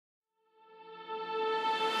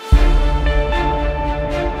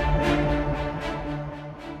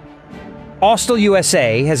Austal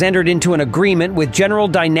USA has entered into an agreement with General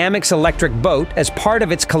Dynamics Electric Boat as part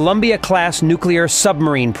of its Columbia-class nuclear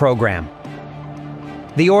submarine program.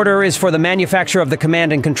 The order is for the manufacture of the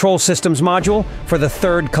Command and Control Systems module for the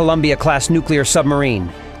third Columbia-class nuclear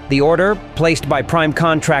submarine. The order, placed by prime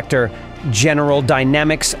contractor General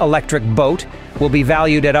Dynamics Electric Boat, will be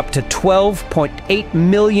valued at up to $12.8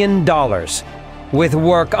 million, with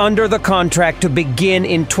work under the contract to begin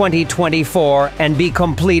in 2024 and be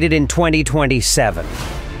completed in 2027.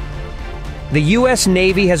 The U.S.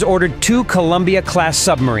 Navy has ordered 2 Columbia-class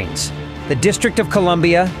submarines, the District of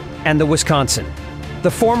Columbia and the Wisconsin.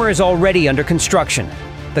 The former is already under construction.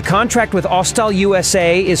 The contract with Austal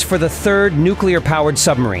USA is for the third nuclear-powered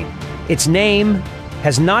submarine. Its name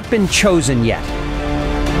has not been chosen yet.